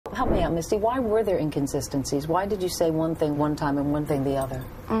Help me out, Misty. Why were there inconsistencies? Why did you say one thing one time and one thing the other?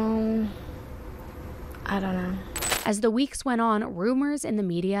 I don't know. As the weeks went on, rumors in the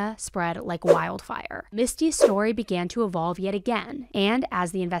media spread like wildfire. Misty's story began to evolve yet again, and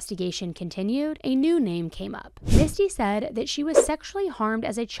as the investigation continued, a new name came up. Misty said that she was sexually harmed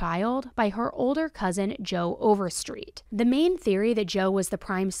as a child by her older cousin, Joe Overstreet. The main theory that Joe was the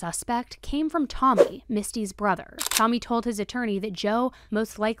prime suspect came from Tommy, Misty's brother. Tommy told his attorney that Joe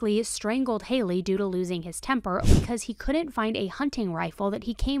most likely strangled Haleigh due to losing his temper because he couldn't find a hunting rifle that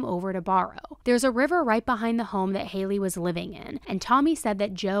he came over to borrow. There's a river right behind the home that Haleigh was living in, and Tommy said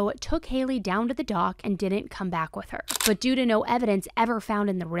that Joe took Haleigh down to the dock and didn't come back with her. But due to no evidence ever found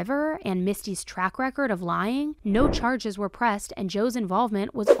in the river and Misty's track record of lying, no charges were pressed and Joe's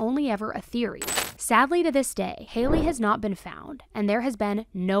involvement was only ever a theory. Sadly, to this day, Haleigh has not been found, and there has been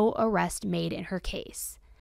no arrest made in her case.